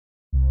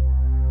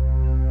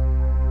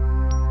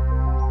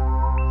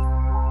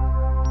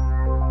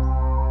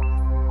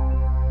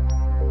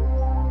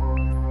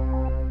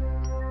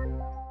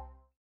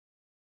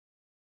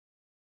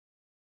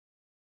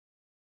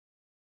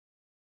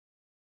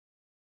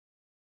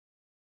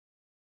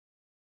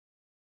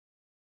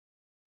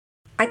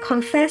I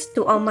confess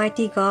to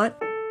Almighty God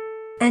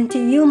and to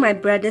you, my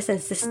brothers and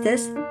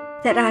sisters,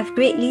 that I have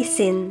greatly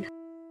sinned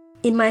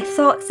in my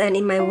thoughts and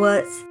in my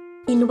words,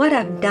 in what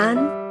I've done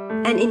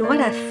and in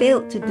what I've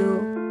failed to do,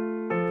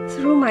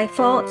 through my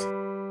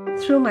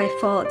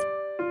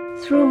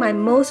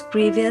most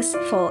grievous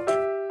fault.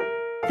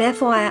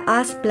 Therefore I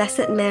ask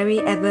Blessed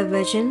Mary, ever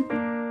Virgin,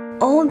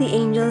 all the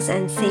angels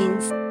and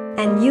saints,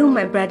 and you,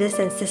 my brothers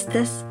and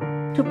sisters,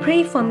 to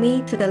pray for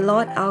me to the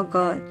Lord our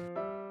God.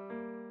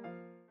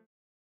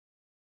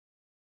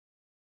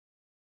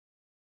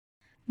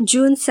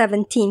 June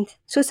 17th,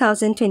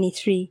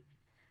 2023.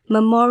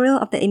 Memorial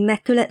of the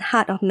Immaculate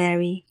Heart of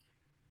Mary.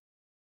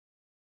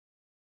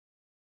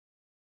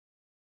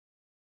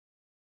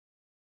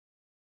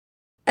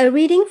 A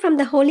reading from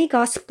the Holy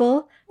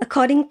Gospel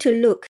according to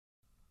Luke.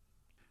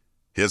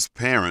 His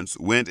parents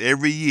went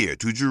every year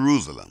to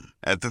Jerusalem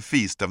at the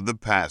feast of the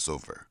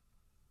Passover.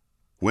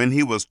 When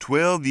he was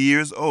 12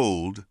 years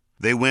old,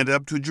 they went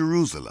up to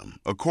Jerusalem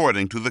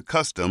according to the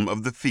custom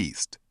of the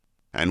feast.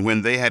 And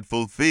when they had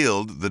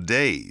fulfilled the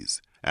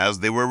days, as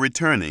they were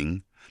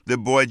returning, the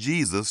boy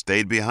Jesus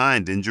stayed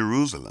behind in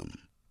Jerusalem.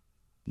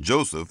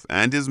 Joseph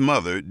and his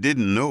mother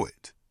didn't know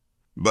it,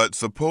 but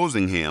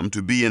supposing him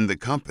to be in the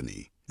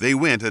company, they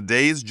went a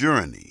day's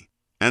journey,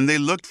 and they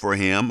looked for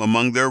him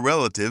among their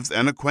relatives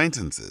and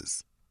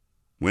acquaintances.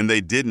 When they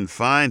didn't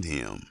find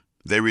him,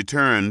 they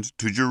returned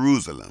to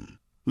Jerusalem,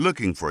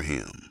 looking for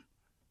him.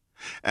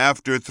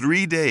 After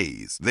 3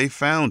 days, they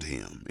found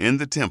him in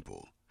the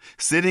temple,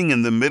 sitting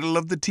in the middle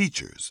of the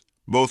teachers,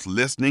 both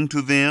listening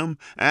to them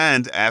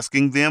and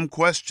asking them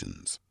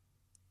questions.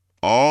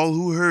 All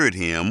who heard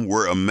him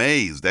were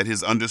amazed at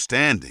his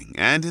understanding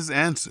and his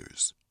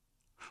answers.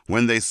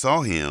 When they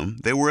saw him,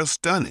 they were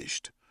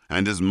astonished,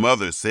 and his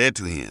mother said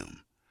to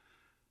him,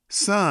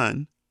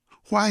 "Son,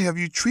 why have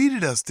you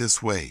treated us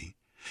this way?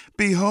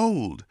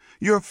 Behold,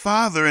 your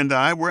father and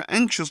I were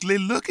anxiously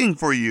looking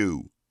for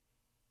you."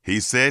 He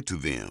said to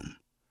them,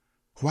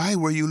 "Why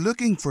were you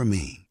looking for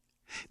me?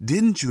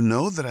 Didn't you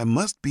know that I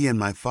must be in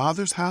my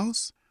Father's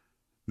house?"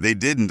 They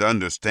didn't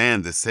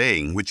understand the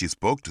saying which he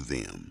spoke to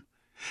them.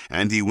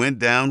 And he went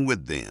down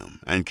with them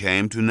and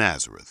came to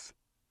Nazareth.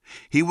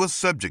 He was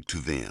subject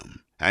to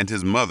them, and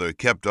his mother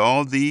kept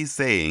all these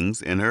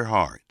sayings in her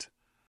heart.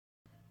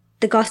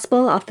 The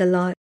Gospel of the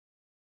Lord.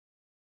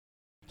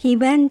 He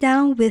went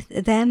down with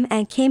them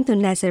and came to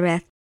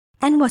Nazareth,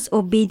 and was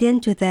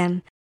obedient to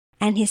them,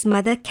 and his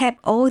mother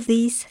kept all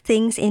these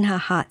things in her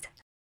heart.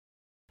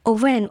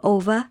 Over and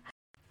over,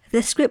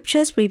 the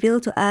Scriptures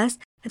reveal to us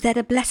that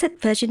the Blessed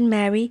Virgin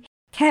Mary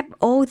kept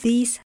all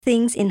these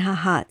things in her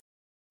heart.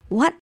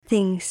 What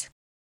things?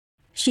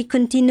 She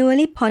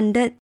continually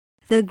pondered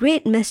the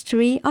great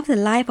mystery of the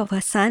life of her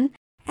Son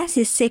as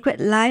his sacred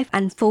life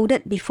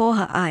unfolded before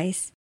her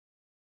eyes.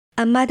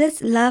 A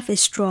mother's love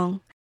is strong.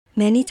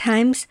 Many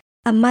times,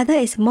 a mother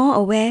is more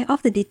aware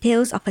of the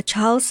details of a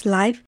child's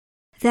life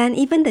than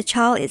even the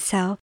child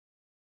itself.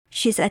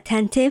 She is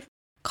attentive,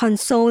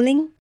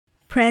 consoling,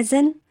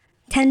 present,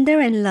 tender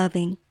and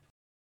loving.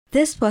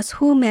 This was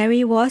who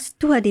Mary was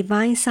to her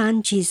divine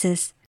Son,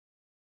 Jesus.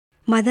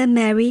 Mother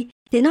Mary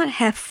did not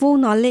have full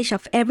knowledge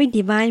of every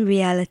divine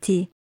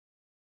reality.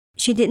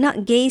 She did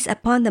not gaze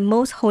upon the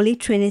most holy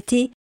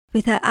Trinity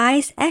with her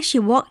eyes as she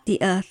walked the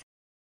earth.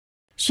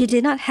 She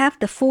did not have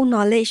the full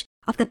knowledge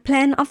of the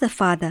plan of the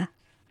Father,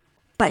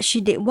 but she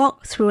did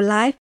walk through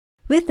life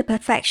with the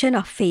perfection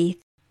of faith.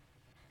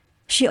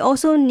 She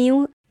also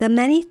knew the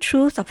many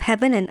truths of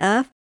heaven and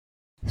earth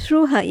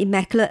through her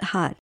Immaculate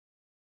Heart.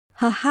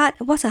 Her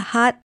heart was a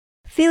heart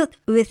filled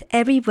with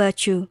every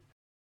virtue.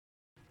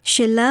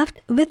 She loved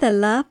with a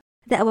love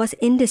that was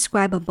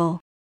indescribable.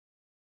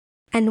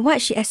 And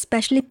what she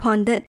especially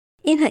pondered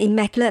in her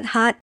Immaculate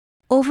Heart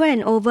over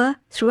and over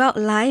throughout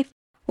life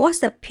was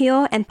the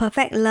pure and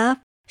perfect love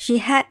she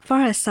had for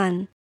her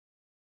Son.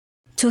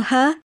 To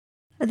her,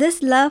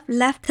 this love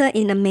left her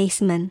in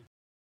amazement.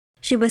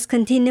 She was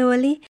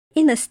continually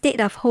in a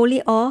state of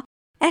holy awe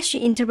as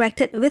she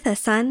interacted with her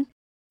Son,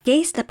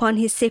 gazed upon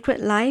his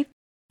sacred life,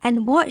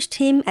 and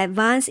watched him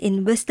advance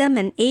in wisdom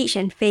and age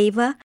and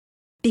favor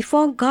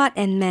before God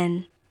and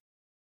man.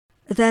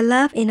 The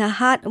love in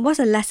her heart was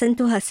a lesson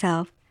to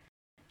herself.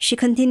 She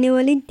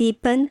continually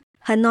deepened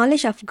her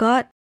knowledge of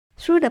God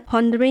through the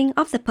pondering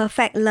of the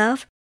perfect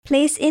love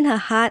placed in her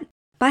heart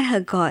by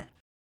her God.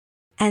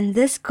 And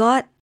this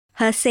God,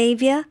 her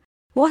Savior,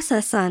 was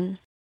her Son.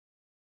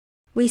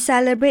 We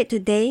celebrate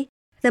today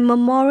the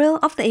memorial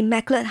of the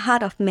Immaculate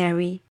Heart of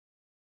Mary.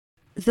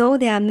 Though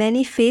there are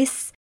many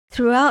feasts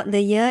throughout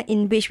the year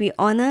in which we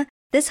honor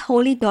this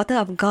Holy Daughter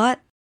of God,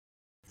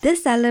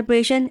 this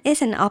celebration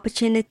is an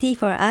opportunity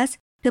for us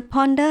to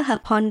ponder her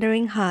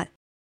pondering heart.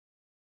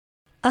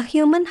 A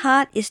human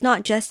heart is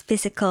not just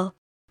physical,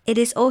 it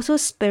is also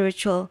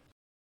spiritual.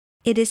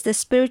 It is the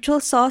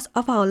spiritual source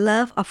of our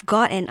love of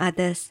God and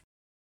others.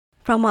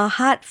 From our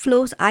heart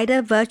flows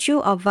either virtue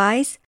or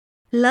vice,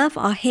 love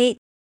or hate,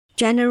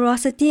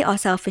 generosity or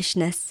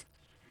selfishness.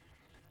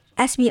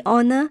 As we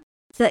honor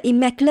the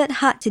Immaculate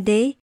Heart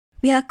today,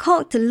 we are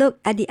called to look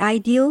at the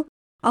ideal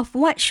of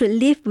what should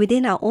live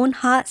within our own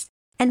hearts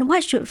and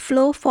what should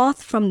flow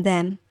forth from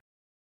them.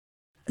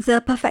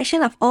 The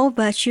perfection of all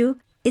virtue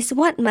is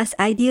what must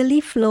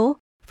ideally flow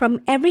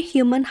from every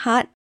human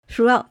heart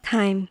throughout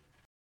time.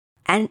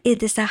 And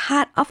it is the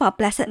heart of our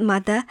Blessed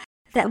Mother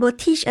that will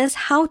teach us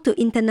how to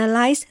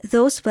internalize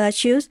those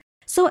virtues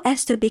so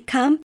as to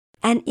become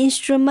an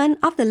instrument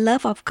of the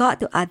love of God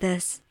to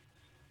others.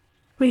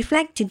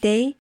 Reflect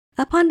today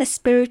upon the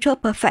spiritual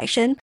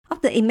perfection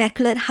of the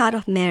Immaculate Heart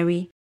of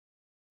Mary.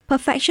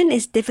 Perfection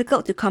is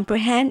difficult to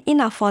comprehend in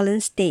our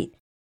fallen state,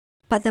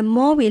 but the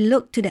more we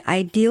look to the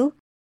ideal,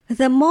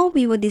 the more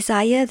we will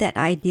desire that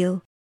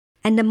ideal,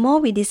 and the more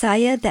we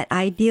desire that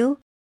ideal,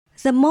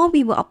 the more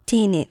we will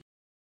obtain it.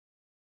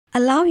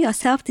 Allow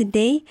yourself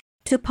today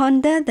to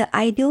ponder the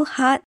ideal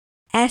heart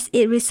as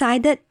it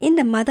resided in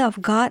the Mother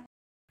of God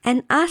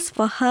and ask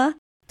for her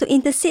to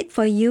intercede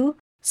for you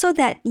so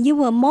that you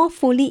will more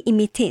fully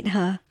imitate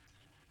her.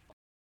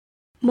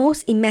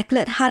 Most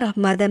Immaculate Heart of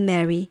Mother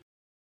Mary,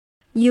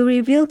 you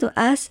reveal to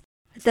us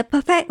the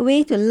perfect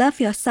way to love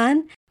your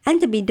Son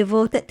and to be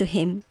devoted to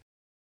Him.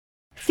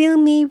 Fill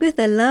me with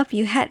the love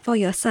you had for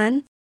your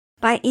Son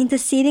by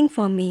interceding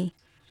for me.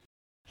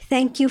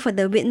 Thank you for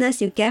the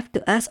witness you gave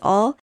to us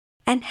all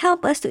and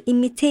help us to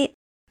imitate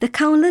the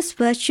countless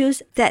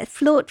virtues that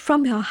flowed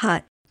from your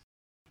heart.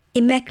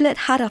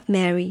 Immaculate Heart of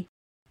Mary,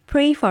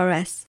 pray for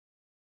us.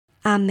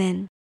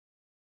 Amen.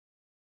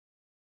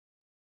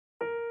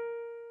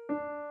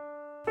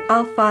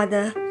 Our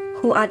Father,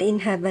 who art in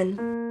heaven,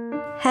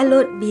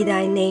 hallowed be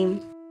thy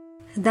name.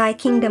 Thy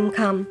kingdom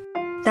come,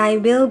 thy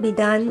will be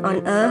done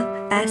on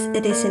earth as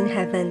it is in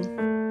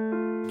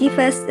heaven. Give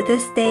us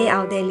this day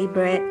our daily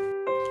bread,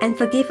 and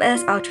forgive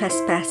us our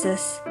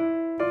trespasses,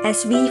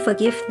 as we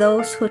forgive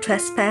those who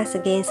trespass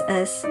against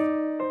us.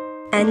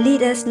 And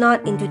lead us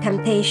not into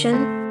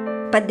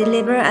temptation, but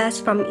deliver us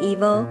from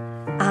evil.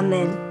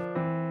 Amen.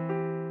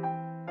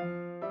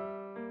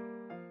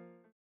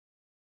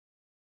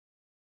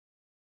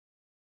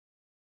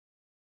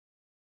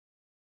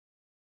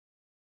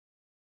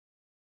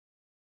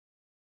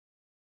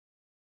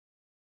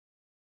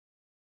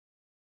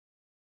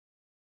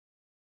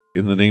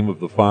 In the name of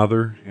the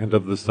Father, and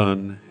of the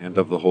Son, and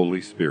of the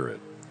Holy Spirit.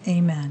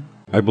 Amen.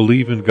 I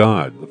believe in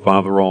God, the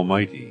Father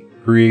Almighty,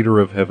 creator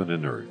of heaven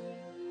and earth,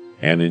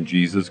 and in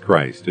Jesus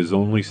Christ, his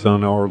only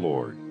Son, our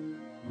Lord,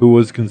 who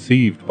was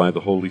conceived by the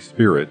Holy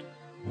Spirit,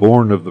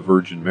 born of the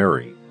Virgin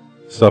Mary,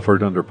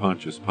 suffered under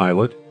Pontius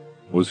Pilate,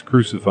 was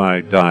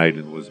crucified, died,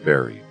 and was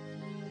buried.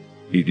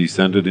 He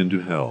descended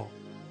into hell.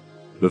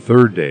 The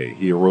third day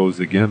he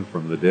arose again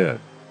from the dead.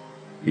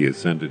 He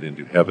ascended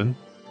into heaven,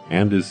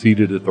 and is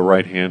seated at the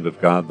right hand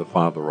of God the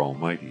Father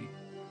Almighty.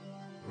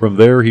 From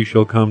there he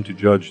shall come to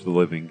judge the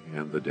living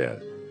and the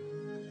dead.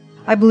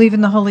 I believe in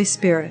the Holy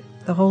Spirit,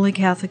 the Holy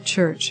Catholic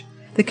Church,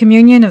 the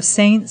communion of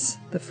saints,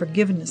 the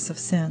forgiveness of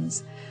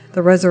sins,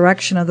 the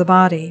resurrection of the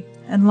body,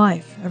 and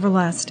life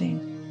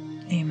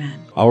everlasting.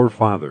 Amen. Our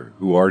Father,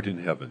 who art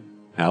in heaven,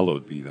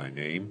 hallowed be thy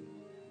name.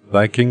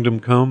 Thy kingdom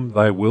come,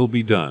 thy will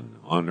be done,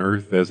 on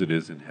earth as it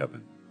is in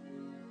heaven.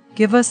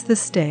 Give us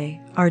this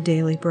day our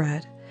daily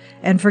bread,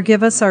 and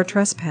forgive us our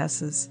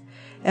trespasses,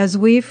 as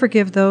we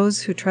forgive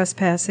those who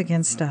trespass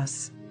against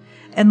us.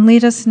 And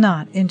lead us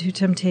not into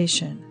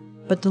temptation,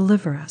 but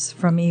deliver us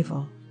from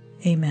evil.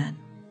 Amen.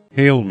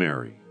 Hail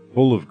Mary,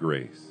 full of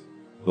grace,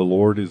 the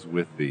Lord is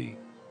with thee.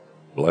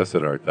 Blessed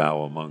art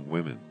thou among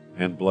women,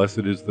 and blessed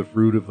is the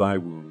fruit of thy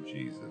womb,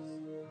 Jesus.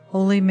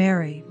 Holy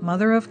Mary,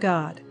 Mother of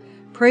God,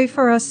 pray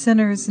for us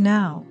sinners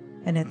now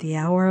and at the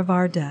hour of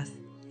our death.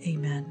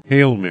 Amen.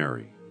 Hail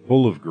Mary,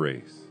 full of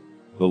grace,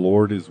 the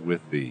Lord is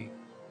with thee.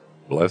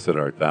 Blessed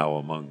art thou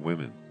among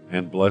women,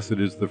 and blessed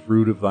is the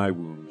fruit of thy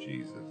womb,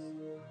 Jesus.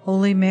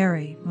 Holy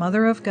Mary,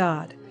 Mother of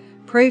God,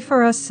 pray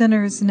for us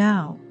sinners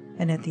now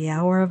and at the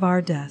hour of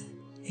our death.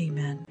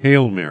 Amen.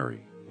 Hail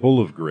Mary,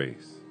 full of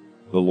grace,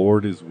 the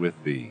Lord is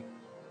with thee.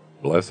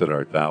 Blessed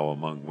art thou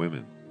among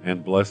women,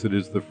 and blessed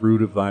is the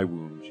fruit of thy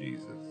womb,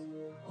 Jesus.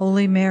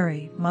 Holy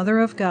Mary, Mother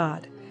of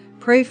God,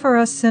 pray for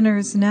us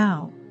sinners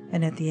now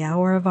and at the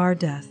hour of our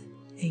death.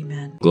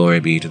 Amen. Glory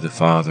be to the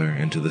Father,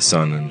 and to the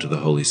Son, and to the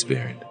Holy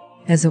Spirit.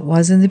 As it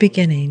was in the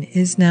beginning,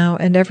 is now,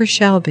 and ever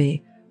shall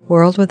be,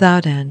 world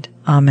without end.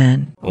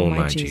 Amen. O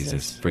my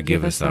Jesus,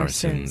 forgive us our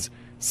sins,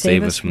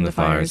 save us from the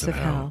fires of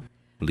hell,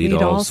 lead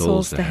all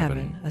souls to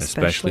heaven,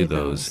 especially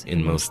those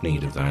in most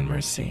need of thine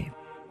mercy.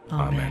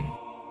 Amen.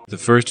 The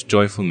first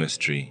joyful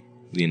mystery,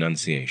 the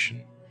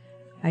Annunciation.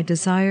 I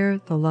desire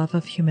the love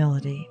of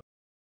humility.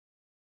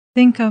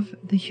 Think of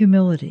the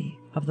humility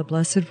of the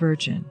Blessed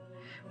Virgin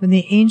when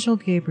the angel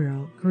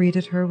Gabriel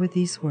greeted her with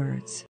these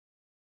words,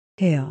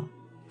 Hail,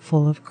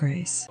 full of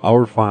grace.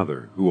 Our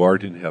Father, who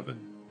art in heaven,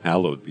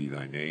 hallowed be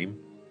thy name.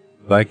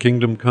 Thy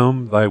kingdom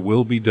come, thy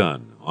will be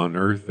done, on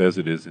earth as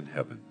it is in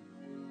heaven.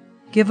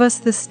 Give us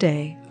this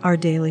day our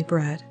daily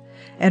bread,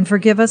 and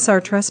forgive us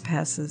our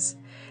trespasses,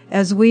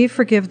 as we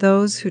forgive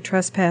those who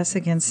trespass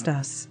against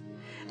us.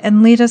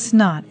 And lead us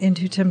not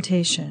into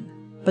temptation,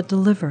 but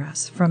deliver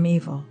us from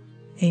evil.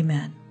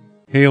 Amen.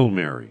 Hail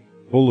Mary,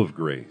 full of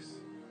grace,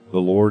 the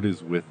Lord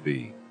is with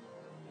thee.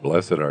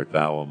 Blessed art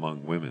thou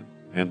among women,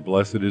 and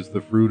blessed is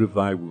the fruit of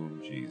thy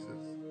womb, Jesus.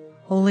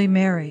 Holy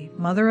Mary,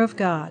 Mother of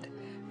God,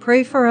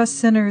 pray for us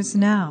sinners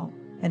now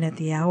and at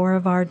the hour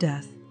of our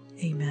death.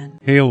 Amen.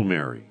 Hail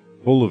Mary,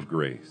 full of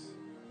grace,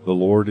 the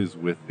Lord is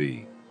with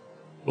thee.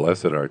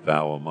 Blessed art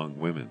thou among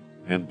women,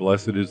 and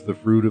blessed is the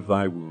fruit of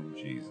thy womb,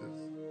 Jesus.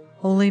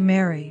 Holy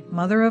Mary,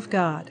 Mother of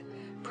God,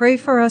 pray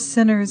for us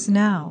sinners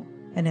now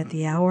and at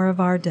the hour of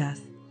our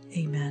death.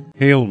 Amen.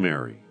 Hail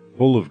Mary,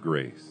 full of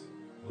grace,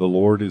 the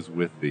Lord is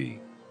with thee.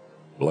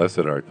 Blessed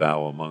art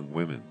thou among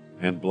women,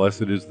 and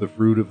blessed is the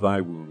fruit of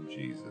thy womb,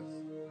 Jesus.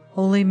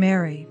 Holy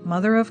Mary,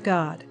 Mother of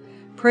God,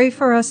 pray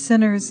for us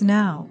sinners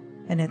now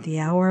and at the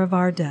hour of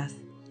our death.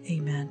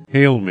 Amen.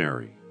 Hail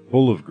Mary,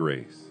 full of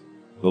grace,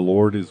 the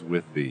Lord is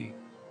with thee.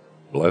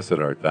 Blessed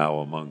art thou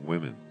among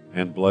women,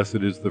 and blessed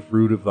is the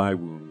fruit of thy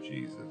womb,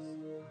 Jesus.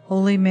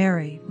 Holy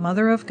Mary,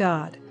 Mother of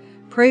God,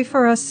 pray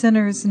for us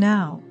sinners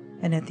now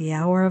and at the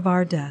hour of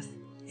our death.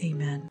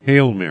 Amen.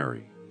 Hail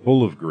Mary,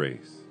 full of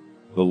grace,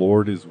 the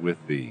Lord is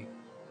with thee.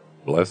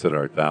 Blessed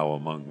art thou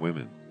among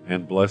women,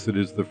 and blessed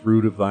is the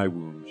fruit of thy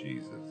womb,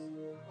 Jesus.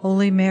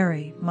 Holy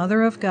Mary,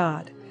 Mother of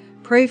God,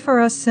 pray for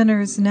us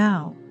sinners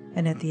now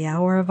and at the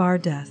hour of our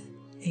death.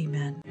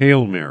 Amen.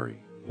 Hail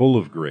Mary, full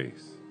of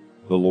grace,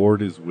 the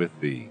Lord is with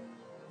thee.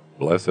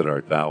 Blessed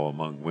art thou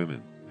among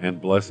women,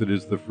 and blessed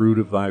is the fruit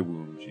of thy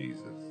womb,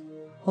 Jesus.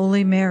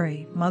 Holy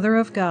Mary, Mother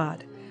of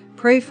God,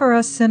 pray for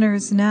us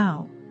sinners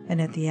now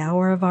and at the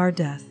hour of our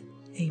death.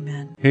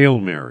 Amen. Hail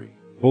Mary,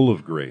 full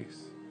of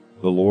grace,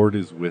 the Lord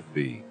is with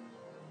thee.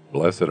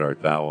 Blessed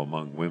art thou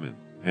among women,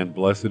 and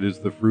blessed is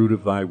the fruit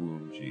of thy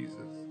womb, Jesus.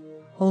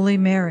 Holy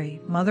Mary,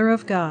 Mother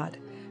of God,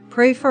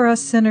 pray for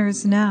us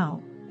sinners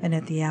now and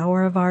at the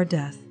hour of our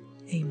death.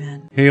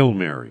 Amen. Hail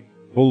Mary,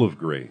 full of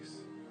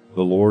grace,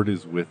 the Lord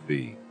is with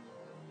thee.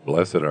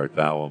 Blessed art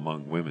thou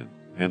among women,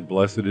 and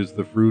blessed is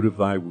the fruit of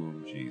thy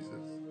womb, Jesus.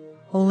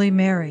 Holy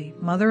Mary,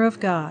 Mother of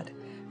God,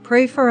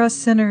 pray for us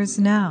sinners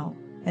now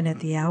and at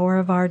the hour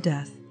of our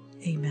death.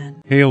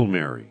 Amen. Hail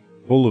Mary,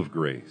 full of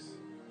grace,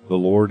 the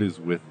Lord is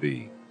with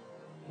thee.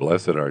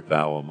 Blessed art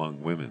thou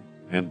among women,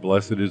 and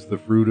blessed is the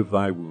fruit of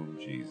thy womb,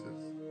 Jesus.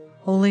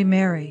 Holy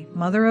Mary,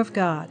 Mother of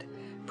God,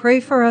 pray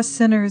for us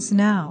sinners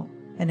now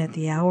and at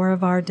the hour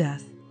of our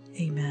death.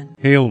 Amen.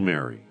 Hail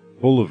Mary,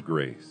 full of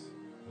grace,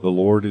 the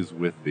Lord is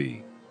with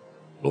thee.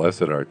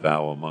 Blessed art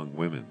thou among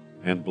women,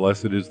 and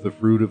blessed is the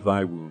fruit of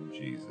thy womb,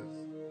 Jesus.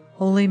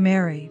 Holy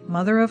Mary,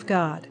 Mother of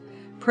God,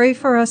 pray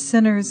for us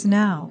sinners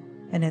now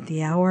and at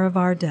the hour of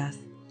our death.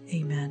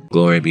 Amen.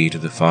 Glory be to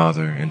the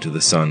Father, and to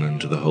the Son, and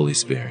to the Holy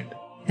Spirit.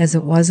 As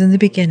it was in the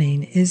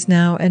beginning, is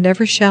now, and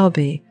ever shall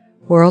be,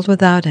 world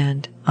without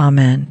end.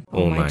 Amen.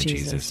 O my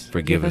Jesus,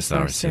 forgive us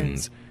our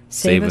sins,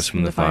 save us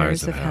from the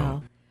fires of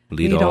hell,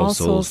 lead all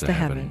souls to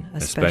heaven,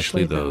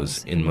 especially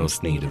those in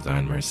most need of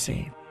thine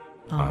mercy.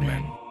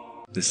 Amen.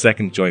 The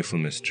second joyful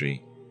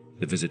mystery,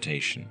 the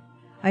Visitation.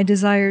 I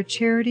desire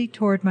charity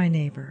toward my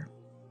neighbor.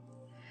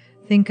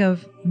 Think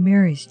of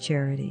Mary's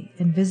charity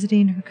in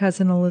visiting her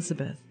cousin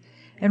Elizabeth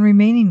and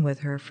remaining with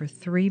her for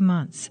 3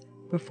 months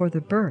before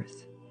the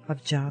birth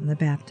of John the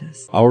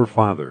Baptist. Our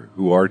Father,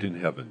 who art in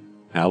heaven,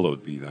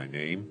 hallowed be thy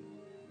name.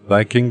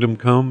 Thy kingdom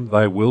come,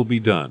 thy will be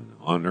done,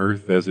 on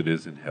earth as it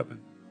is in heaven.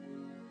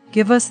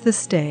 Give us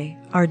this day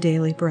our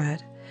daily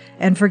bread,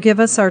 and forgive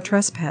us our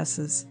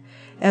trespasses,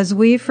 as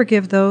we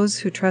forgive those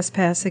who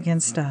trespass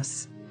against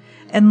us.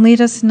 And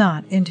lead us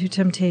not into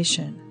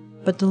temptation,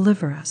 but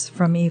deliver us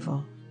from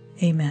evil.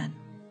 Amen.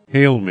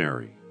 Hail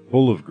Mary,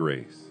 full of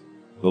grace,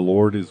 the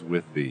Lord is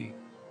with thee.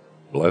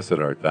 Blessed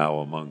art thou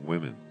among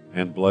women,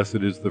 and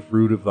blessed is the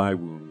fruit of thy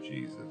womb,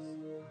 Jesus.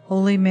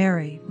 Holy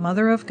Mary,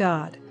 Mother of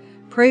God,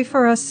 pray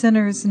for us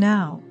sinners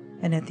now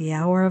and at the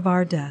hour of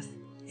our death.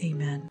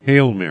 Amen.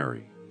 Hail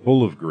Mary,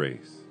 full of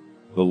grace,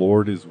 the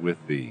Lord is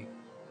with thee.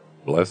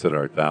 Blessed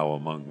art thou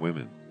among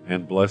women,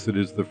 and blessed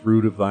is the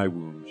fruit of thy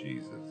womb,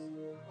 Jesus.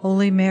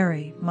 Holy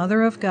Mary,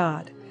 Mother of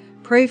God,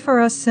 pray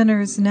for us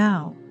sinners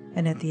now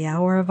and at the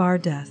hour of our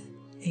death.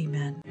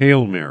 Amen.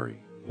 Hail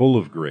Mary, full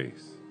of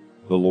grace,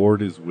 the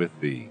Lord is with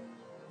thee.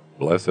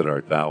 Blessed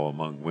art thou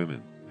among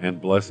women,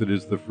 and blessed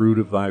is the fruit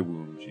of thy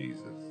womb,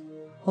 Jesus.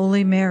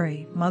 Holy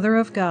Mary, Mother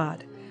of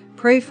God,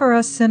 pray for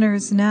us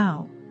sinners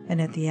now and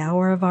at the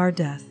hour of our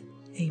death.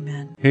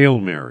 Amen. Hail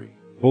Mary,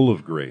 full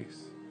of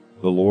grace,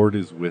 the Lord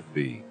is with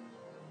thee.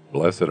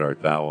 Blessed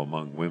art thou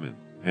among women,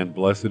 and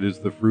blessed is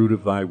the fruit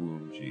of thy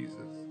womb, Jesus.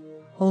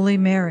 Holy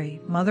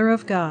Mary, Mother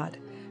of God,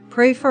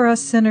 pray for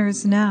us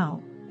sinners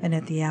now and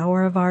at the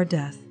hour of our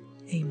death.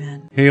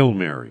 Amen. Hail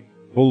Mary,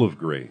 full of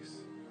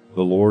grace,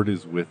 the Lord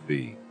is with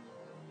thee.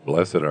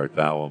 Blessed art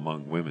thou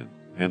among women,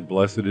 and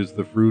blessed is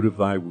the fruit of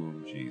thy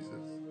womb, Jesus.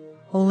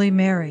 Holy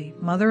Mary,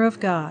 Mother of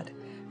God,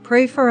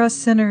 pray for us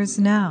sinners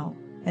now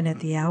and at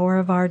the hour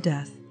of our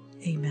death.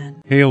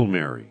 Amen. Hail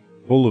Mary,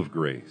 full of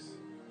grace,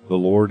 the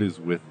Lord is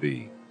with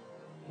thee.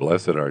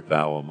 Blessed art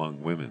thou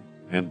among women,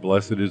 and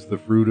blessed is the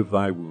fruit of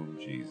thy womb,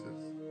 Jesus.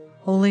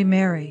 Holy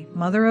Mary,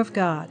 Mother of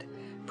God,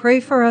 pray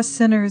for us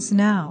sinners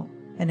now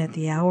and at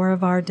the hour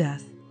of our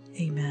death.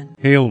 Amen.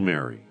 Hail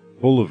Mary,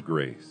 full of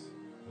grace,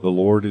 the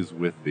Lord is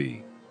with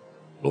thee.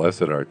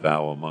 Blessed art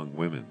thou among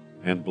women,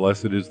 and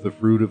blessed is the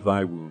fruit of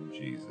thy womb,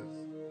 Jesus.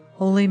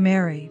 Holy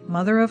Mary,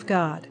 Mother of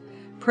God,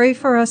 pray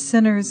for us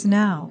sinners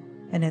now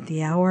and at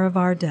the hour of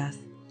our death.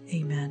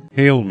 Amen.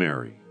 Hail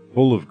Mary,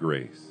 full of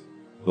grace,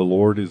 the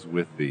Lord is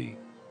with thee.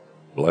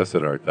 Blessed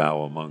art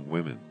thou among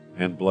women,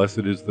 and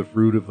blessed is the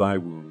fruit of thy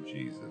womb,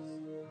 Jesus.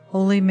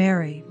 Holy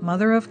Mary,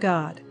 Mother of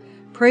God,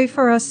 pray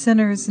for us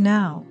sinners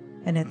now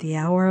and at the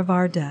hour of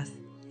our death.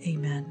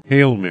 Amen.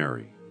 Hail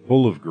Mary,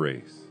 full of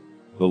grace,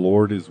 the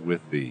Lord is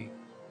with thee.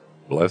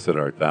 Blessed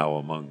art thou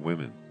among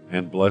women,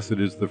 and blessed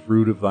is the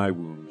fruit of thy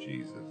womb,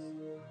 Jesus.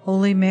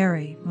 Holy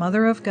Mary,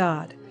 Mother of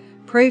God,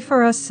 pray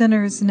for us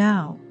sinners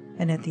now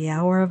and at the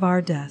hour of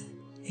our death.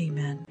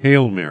 Amen.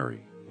 Hail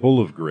Mary, full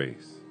of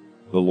grace,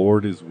 the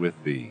Lord is with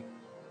thee.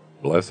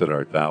 Blessed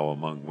art thou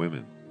among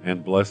women,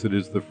 and blessed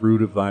is the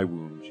fruit of thy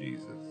womb,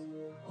 Jesus.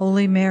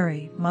 Holy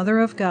Mary, Mother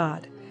of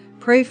God,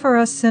 pray for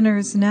us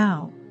sinners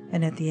now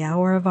and at the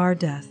hour of our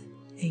death.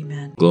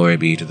 Amen. Glory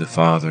be to the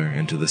Father,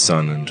 and to the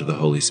Son, and to the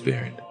Holy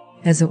Spirit.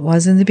 As it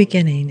was in the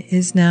beginning,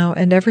 is now,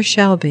 and ever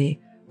shall be,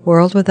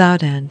 world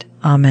without end.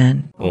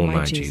 Amen. O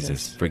my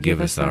Jesus,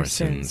 forgive us our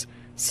sins,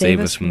 save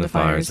us from the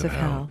fires of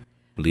hell,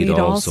 lead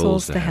all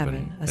souls to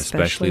heaven,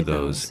 especially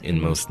those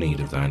in most need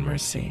of thine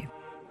mercy.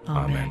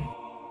 Amen.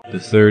 The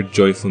third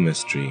joyful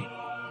mystery,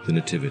 the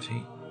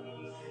Nativity.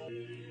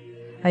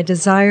 I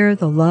desire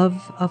the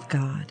love of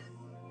God.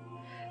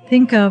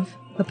 Think of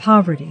the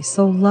poverty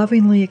so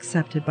lovingly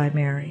accepted by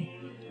Mary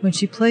when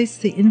she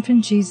placed the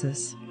infant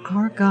Jesus,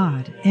 our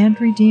God and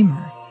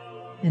Redeemer,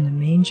 in a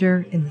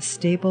manger in the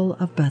stable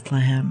of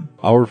Bethlehem.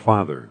 Our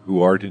Father,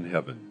 who art in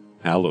heaven,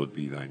 hallowed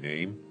be thy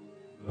name.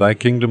 Thy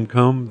kingdom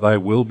come, thy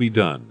will be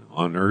done,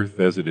 on earth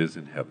as it is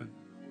in heaven.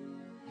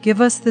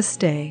 Give us this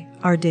day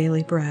our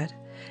daily bread,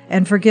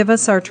 and forgive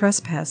us our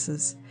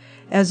trespasses,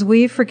 as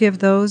we forgive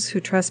those who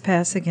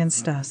trespass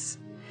against us.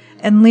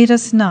 And lead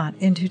us not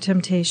into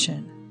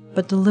temptation,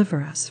 but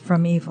deliver us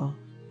from evil.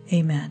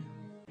 Amen.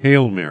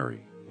 Hail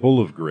Mary, full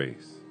of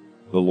grace,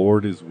 the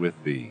Lord is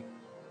with thee.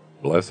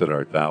 Blessed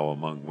art thou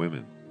among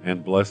women,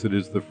 and blessed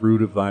is the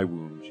fruit of thy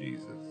womb,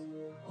 Jesus.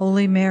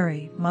 Holy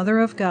Mary, Mother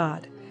of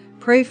God,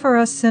 pray for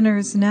us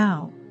sinners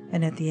now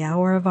and at the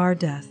hour of our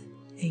death.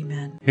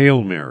 Amen.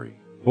 Hail Mary,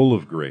 full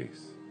of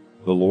grace,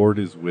 the Lord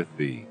is with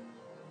thee.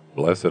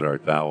 Blessed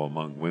art thou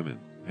among women,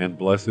 and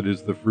blessed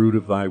is the fruit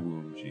of thy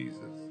womb, Jesus.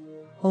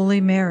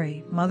 Holy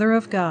Mary, Mother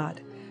of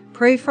God,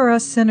 pray for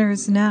us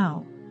sinners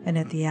now and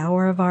at the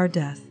hour of our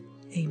death.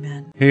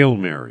 Amen. Hail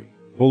Mary,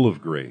 full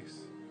of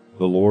grace,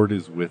 the Lord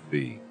is with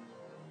thee.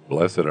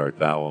 Blessed art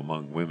thou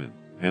among women,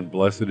 and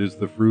blessed is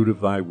the fruit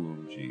of thy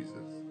womb, Jesus.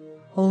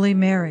 Holy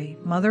Mary,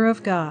 Mother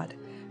of God,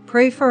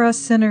 pray for us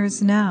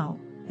sinners now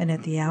and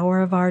at the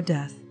hour of our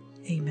death.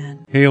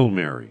 Amen. Hail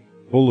Mary,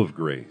 full of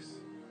grace,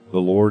 the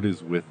Lord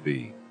is with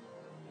thee.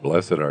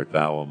 Blessed art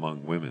thou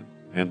among women,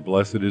 and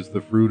blessed is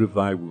the fruit of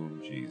thy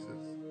womb, Jesus.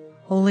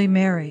 Holy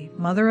Mary,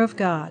 Mother of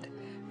God,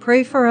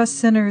 pray for us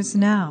sinners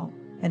now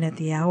and at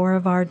the hour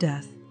of our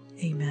death.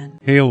 Amen.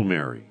 Hail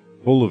Mary,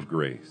 full of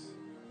grace,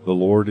 the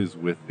Lord is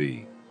with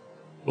thee.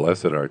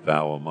 Blessed art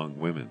thou among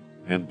women,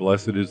 and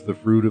blessed is the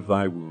fruit of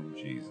thy womb,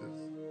 Jesus.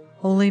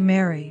 Holy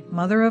Mary,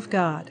 Mother of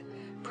God,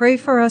 pray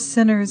for us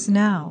sinners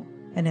now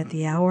and at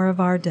the hour of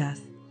our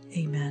death.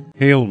 Amen.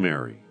 Hail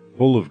Mary,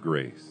 full of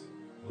grace,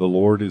 the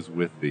Lord is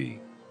with thee.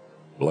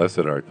 Blessed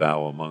art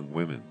thou among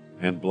women,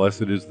 and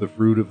blessed is the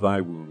fruit of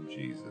thy womb,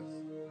 Jesus.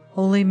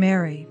 Holy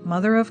Mary,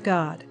 Mother of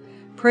God,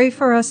 pray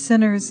for us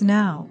sinners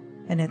now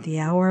and at the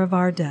hour of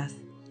our death.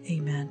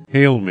 Amen.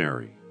 Hail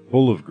Mary,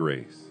 full of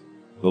grace,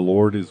 the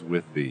Lord is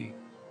with thee.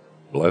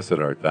 Blessed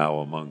art thou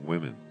among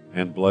women,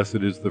 and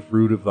blessed is the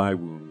fruit of thy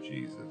womb,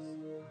 Jesus.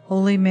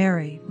 Holy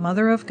Mary,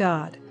 Mother of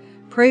God,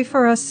 pray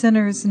for us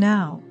sinners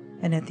now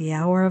and at the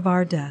hour of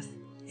our death.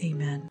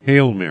 Amen.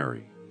 Hail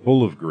Mary,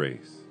 full of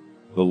grace,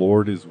 the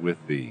Lord is with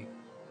thee.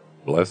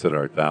 Blessed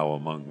art thou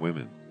among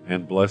women,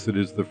 and blessed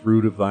is the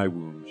fruit of thy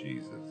womb,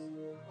 Jesus.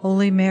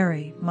 Holy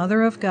Mary,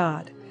 Mother of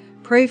God,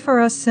 pray for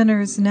us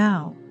sinners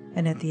now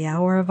and at the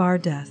hour of our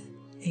death.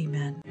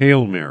 Amen.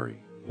 Hail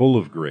Mary, full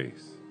of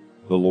grace,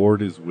 the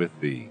Lord is with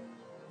thee.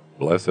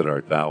 Blessed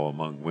art thou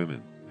among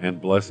women,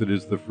 and blessed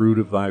is the fruit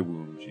of thy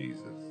womb,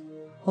 Jesus.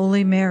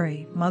 Holy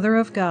Mary, Mother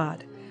of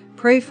God,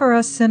 pray for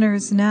us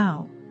sinners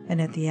now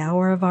and at the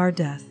hour of our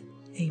death.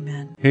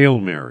 Amen. Hail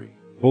Mary,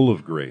 full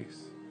of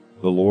grace,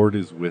 the Lord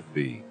is with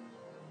thee.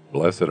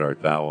 Blessed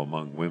art thou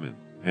among women,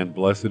 and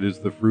blessed is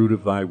the fruit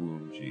of thy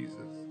womb, Jesus.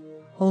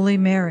 Holy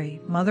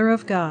Mary, Mother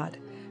of God,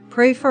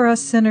 pray for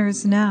us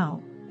sinners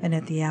now and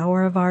at the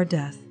hour of our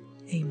death.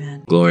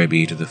 Amen. Glory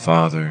be to the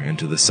Father, and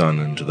to the Son,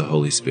 and to the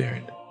Holy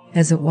Spirit.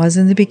 As it was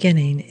in the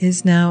beginning,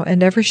 is now,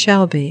 and ever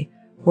shall be,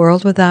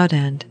 world without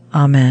end.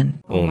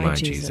 Amen. O my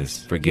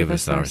Jesus, forgive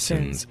us our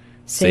sins,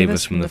 save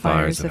us from the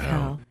fires of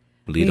hell,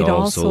 lead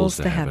all souls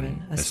to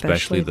heaven,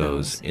 especially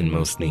those in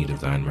most need of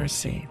thine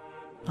mercy.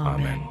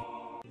 Amen.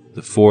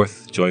 The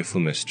fourth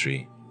joyful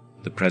mystery,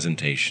 the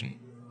Presentation.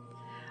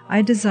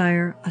 I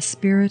desire a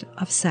spirit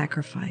of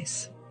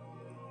sacrifice.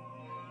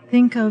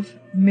 Think of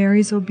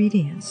Mary's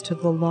obedience to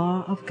the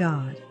law of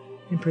God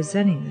in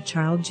presenting the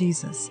child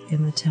Jesus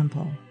in the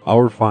temple.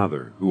 Our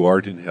Father, who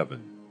art in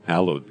heaven,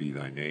 hallowed be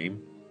thy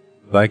name.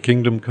 Thy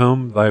kingdom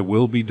come, thy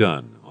will be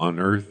done, on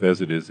earth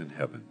as it is in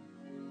heaven.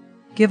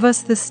 Give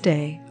us this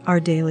day our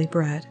daily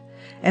bread,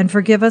 and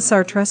forgive us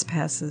our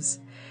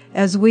trespasses,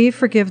 as we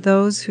forgive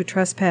those who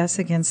trespass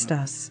against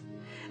us.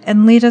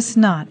 And lead us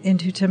not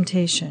into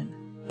temptation,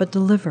 but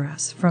deliver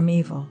us from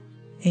evil.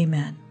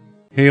 Amen.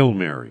 Hail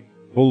Mary,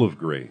 full of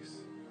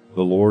grace,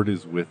 the Lord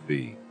is with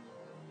thee.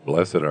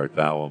 Blessed art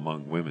thou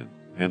among women,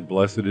 and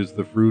blessed is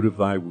the fruit of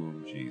thy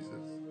womb, Jesus.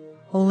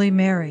 Holy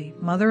Mary,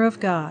 Mother of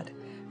God,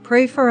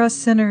 pray for us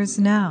sinners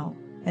now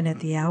and at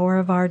the hour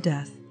of our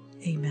death.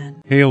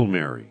 Amen. Hail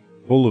Mary,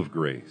 full of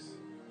grace,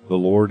 the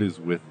Lord is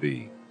with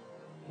thee.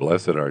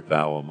 Blessed art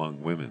thou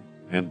among women,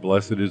 and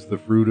blessed is the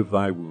fruit of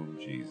thy womb,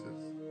 Jesus.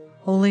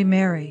 Holy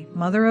Mary,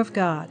 Mother of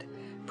God,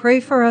 pray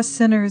for us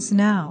sinners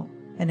now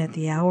and at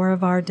the hour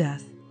of our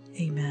death.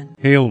 Amen.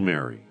 Hail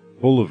Mary,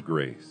 full of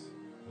grace,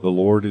 the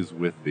Lord is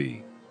with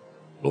thee.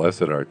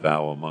 Blessed art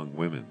thou among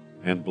women,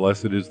 and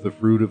blessed is the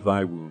fruit of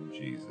thy womb,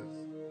 Jesus.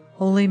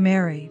 Holy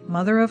Mary,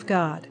 Mother of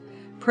God,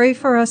 pray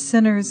for us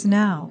sinners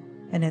now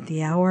and at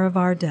the hour of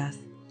our death.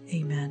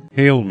 Amen.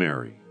 Hail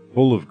Mary,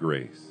 full of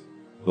grace,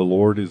 the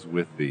Lord is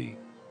with thee.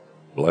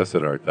 Blessed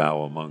art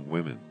thou among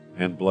women,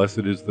 and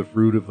blessed is the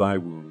fruit of thy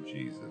womb,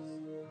 Jesus.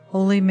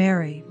 Holy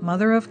Mary,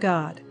 Mother of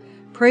God,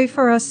 pray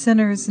for us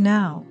sinners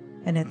now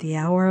and at the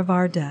hour of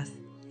our death.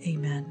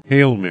 Amen.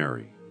 Hail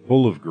Mary,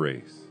 full of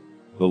grace,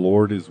 the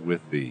Lord is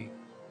with thee.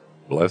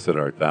 Blessed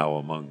art thou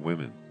among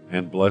women,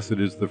 and blessed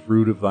is the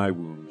fruit of thy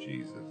womb,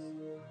 Jesus.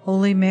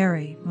 Holy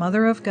Mary,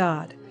 Mother of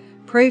God,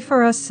 pray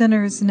for us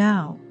sinners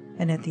now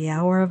and at the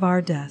hour of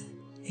our death.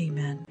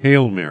 Amen.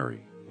 Hail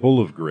Mary,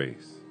 full of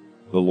grace,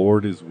 the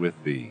Lord is with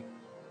thee.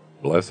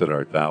 Blessed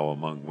art thou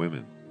among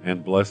women,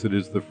 and blessed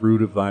is the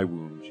fruit of thy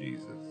womb,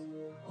 Jesus.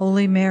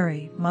 Holy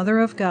Mary, Mother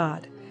of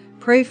God,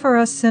 pray for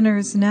us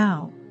sinners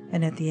now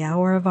and at the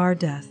hour of our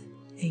death.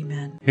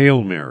 Amen.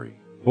 Hail Mary,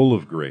 full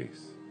of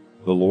grace,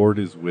 the Lord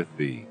is with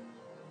thee.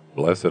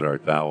 Blessed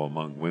art thou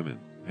among women,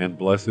 and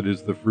blessed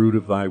is the fruit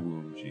of thy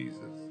womb, Jesus.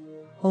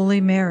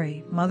 Holy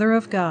Mary, Mother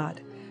of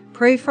God,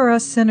 pray for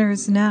us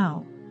sinners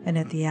now and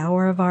at the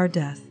hour of our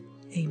death.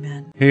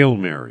 Amen. Hail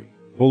Mary,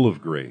 full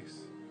of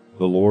grace,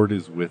 the Lord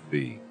is with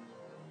thee.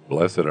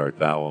 Blessed art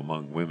thou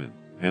among women,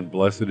 and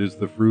blessed is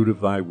the fruit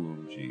of thy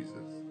womb, Jesus.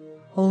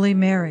 Holy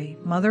Mary,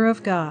 Mother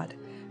of God,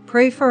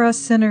 pray for us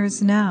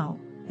sinners now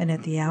and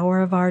at the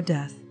hour of our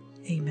death.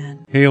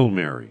 Amen. Hail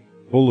Mary,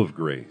 full of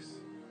grace,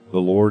 the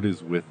Lord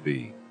is with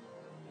thee.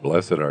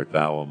 Blessed art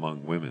thou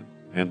among women,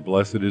 and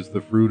blessed is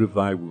the fruit of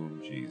thy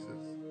womb, Jesus.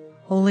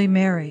 Holy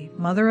Mary,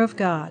 Mother of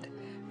God,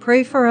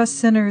 pray for us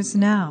sinners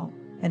now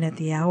and at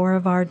the hour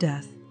of our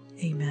death.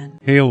 Amen.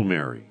 Hail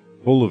Mary,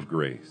 full of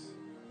grace,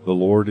 the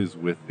Lord is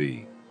with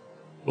thee.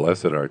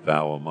 Blessed art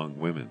thou among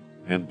women,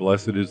 and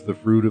blessed is the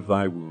fruit of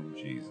thy womb,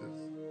 Jesus.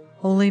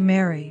 Holy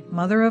Mary,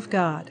 Mother of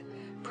God,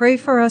 pray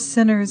for us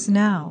sinners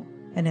now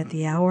and at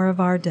the hour of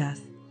our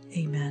death.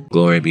 Amen.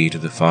 Glory be to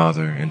the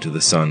Father, and to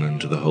the Son, and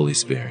to the Holy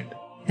Spirit.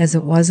 As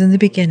it was in the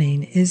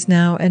beginning, is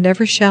now, and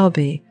ever shall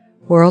be,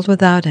 world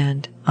without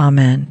end.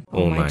 Amen.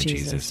 O my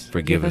Jesus,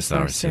 forgive us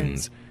our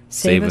sins,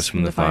 save us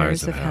from the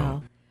fires of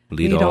hell,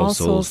 lead all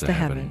souls to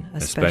heaven,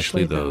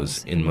 especially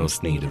those in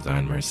most need of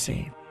thine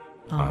mercy.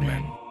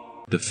 Amen.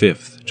 The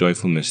fifth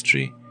joyful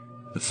mystery,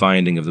 the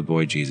finding of the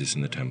boy Jesus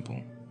in the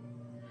temple.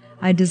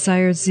 I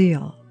desire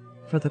zeal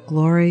for the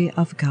glory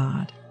of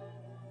God.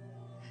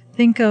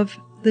 Think of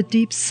the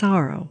deep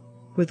sorrow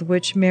with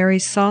which Mary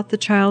sought the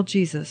child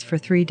Jesus for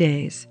 3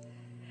 days,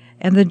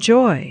 and the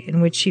joy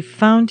in which she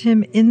found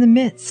him in the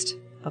midst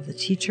of the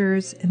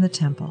teachers in the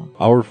temple.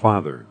 Our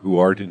Father, who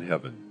art in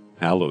heaven,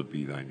 hallowed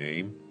be thy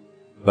name.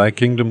 Thy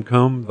kingdom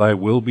come, thy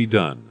will be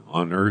done,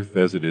 on earth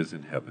as it is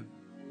in heaven.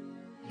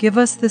 Give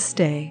us this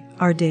day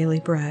our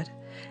daily bread,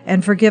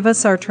 and forgive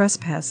us our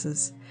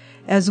trespasses,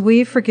 as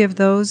we forgive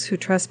those who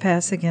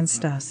trespass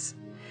against us.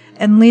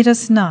 And lead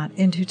us not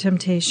into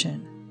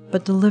temptation,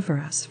 but deliver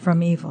us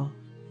from evil.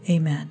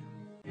 Amen.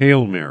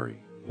 Hail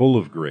Mary, full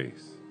of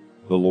grace,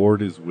 the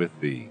Lord is with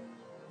thee.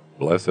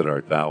 Blessed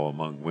art thou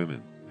among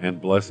women,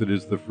 and blessed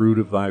is the fruit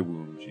of thy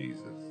womb,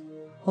 Jesus.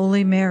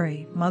 Holy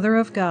Mary, Mother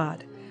of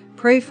God,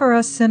 pray for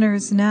us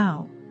sinners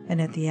now and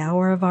at the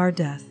hour of our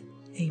death.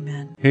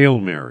 Amen. Hail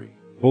Mary,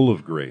 full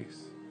of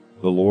grace,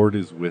 the Lord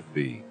is with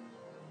thee.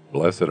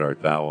 Blessed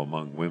art thou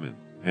among women,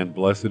 and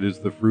blessed is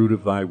the fruit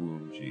of thy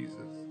womb, Jesus.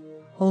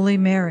 Holy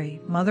Mary,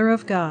 Mother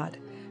of God,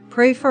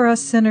 pray for us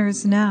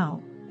sinners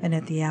now and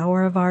at the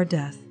hour of our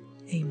death.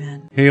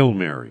 Amen. Hail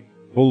Mary,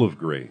 full of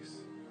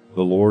grace,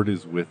 the Lord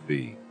is with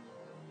thee.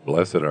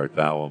 Blessed art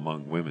thou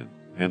among women,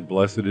 and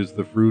blessed is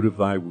the fruit of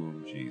thy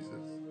womb, Jesus.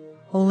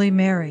 Holy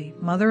Mary,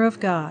 Mother of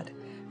God,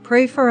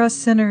 pray for us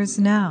sinners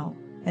now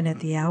and at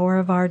the hour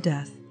of our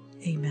death.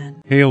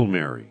 Amen. Hail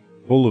Mary,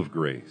 full of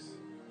grace,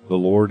 the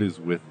Lord is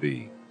with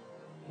thee.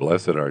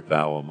 Blessed art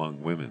thou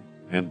among women,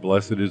 and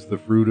blessed is the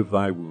fruit of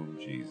thy womb,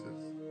 Jesus.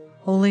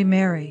 Holy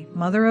Mary,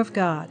 Mother of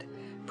God,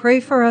 pray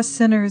for us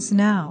sinners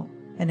now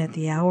and at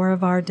the hour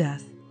of our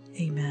death.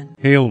 Amen.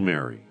 Hail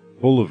Mary,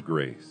 full of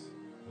grace,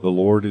 the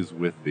Lord is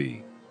with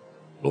thee.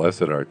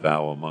 Blessed art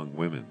thou among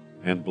women,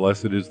 and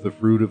blessed is the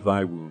fruit of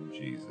thy womb,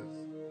 Jesus.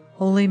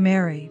 Holy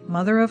Mary,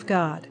 Mother of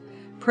God,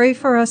 pray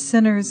for us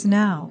sinners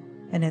now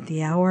and at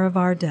the hour of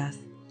our death.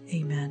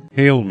 Amen.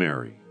 Hail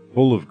Mary,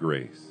 full of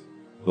grace,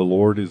 the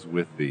Lord is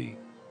with thee.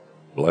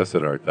 Blessed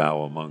art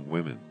thou among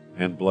women,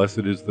 and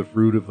blessed is the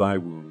fruit of thy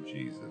womb,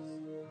 Jesus.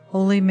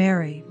 Holy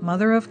Mary,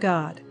 Mother of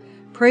God,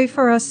 pray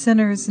for us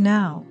sinners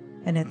now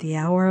and at the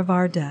hour of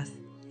our death.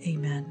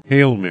 Amen.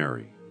 Hail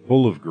Mary,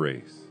 full of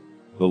grace,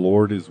 the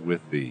Lord is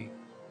with thee.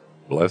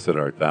 Blessed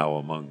art thou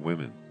among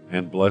women,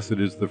 and blessed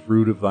is the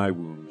fruit of thy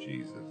womb,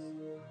 Jesus.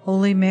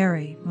 Holy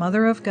Mary,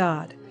 Mother of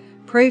God,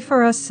 pray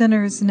for us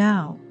sinners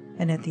now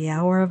and at the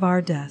hour of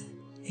our death.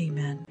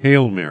 Amen.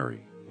 Hail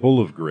Mary, full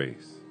of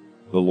grace,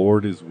 the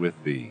Lord is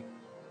with thee.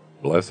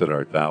 Blessed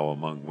art thou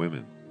among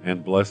women,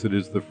 and blessed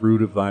is the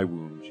fruit of thy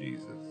womb,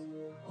 Jesus.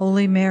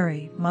 Holy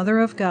Mary, Mother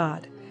of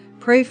God,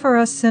 pray for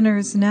us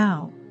sinners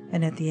now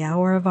and at the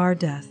hour of our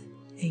death.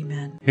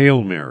 Amen.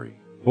 Hail Mary,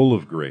 full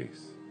of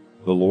grace,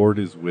 the Lord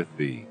is with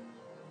thee.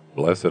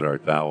 Blessed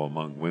art thou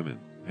among women,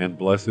 and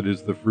blessed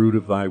is the fruit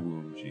of thy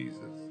womb, Jesus.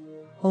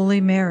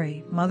 Holy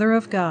Mary, Mother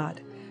of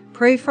God,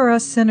 pray for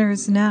us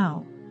sinners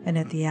now and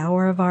at the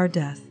hour of our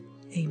death.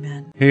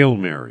 Amen. Hail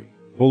Mary,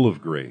 full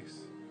of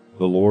grace,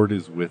 the Lord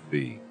is with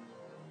thee.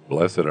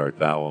 Blessed art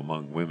thou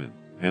among women,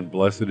 and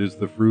blessed is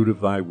the fruit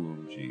of thy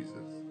womb, Jesus.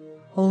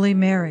 Holy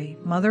Mary,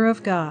 Mother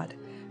of God,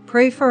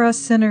 pray for us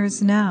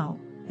sinners now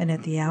and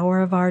at the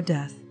hour of our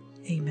death.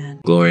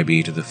 Amen. Glory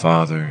be to the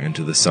Father, and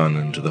to the Son,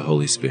 and to the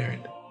Holy Spirit.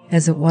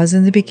 As it was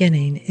in the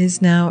beginning,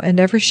 is now, and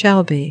ever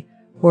shall be,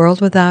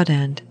 world without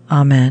end.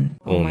 Amen.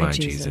 O my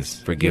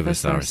Jesus, forgive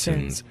us our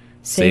sins,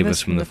 save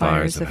us from the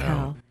fires of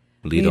hell,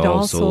 lead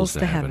all souls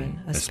to heaven,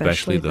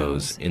 especially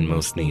those in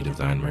most need of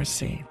thine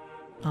mercy.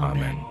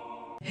 Amen.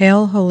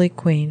 Hail, Holy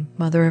Queen,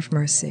 Mother of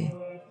Mercy,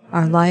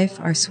 our life,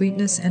 our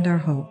sweetness, and our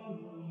hope.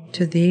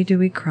 To thee do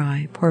we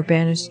cry, poor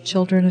banished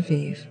children of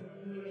Eve.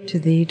 To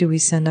thee do we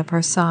send up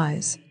our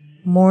sighs,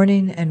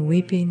 mourning and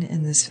weeping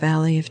in this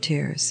valley of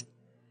tears.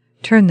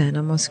 Turn then,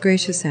 O most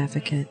gracious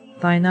Advocate,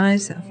 thine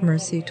eyes of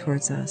mercy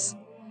towards us,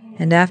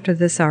 and after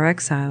this our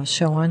exile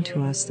show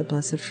unto us the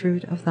blessed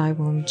fruit of thy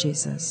womb,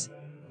 Jesus.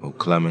 O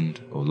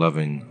clement, O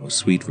loving, O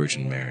sweet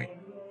Virgin Mary,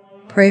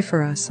 Pray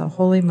for us, O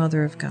Holy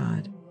Mother of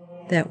God,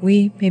 that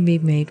we may be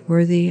made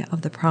worthy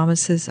of the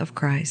promises of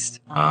Christ.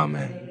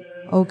 Amen.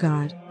 O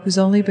God, whose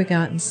only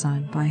begotten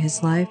Son, by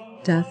his life,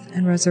 death,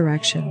 and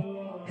resurrection,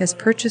 has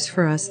purchased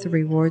for us the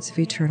rewards of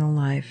eternal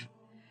life,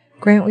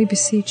 grant, we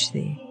beseech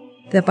thee,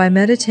 that by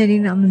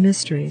meditating on the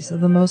mysteries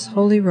of the most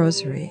holy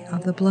Rosary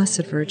of the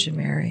Blessed Virgin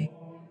Mary,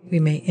 we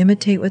may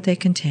imitate what they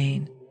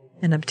contain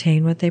and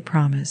obtain what they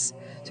promise,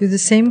 through the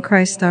same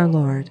Christ our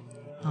Lord.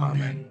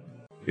 Amen.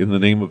 In the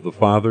name of the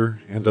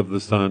Father, and of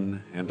the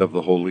Son, and of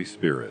the Holy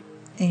Spirit.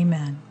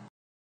 Amen.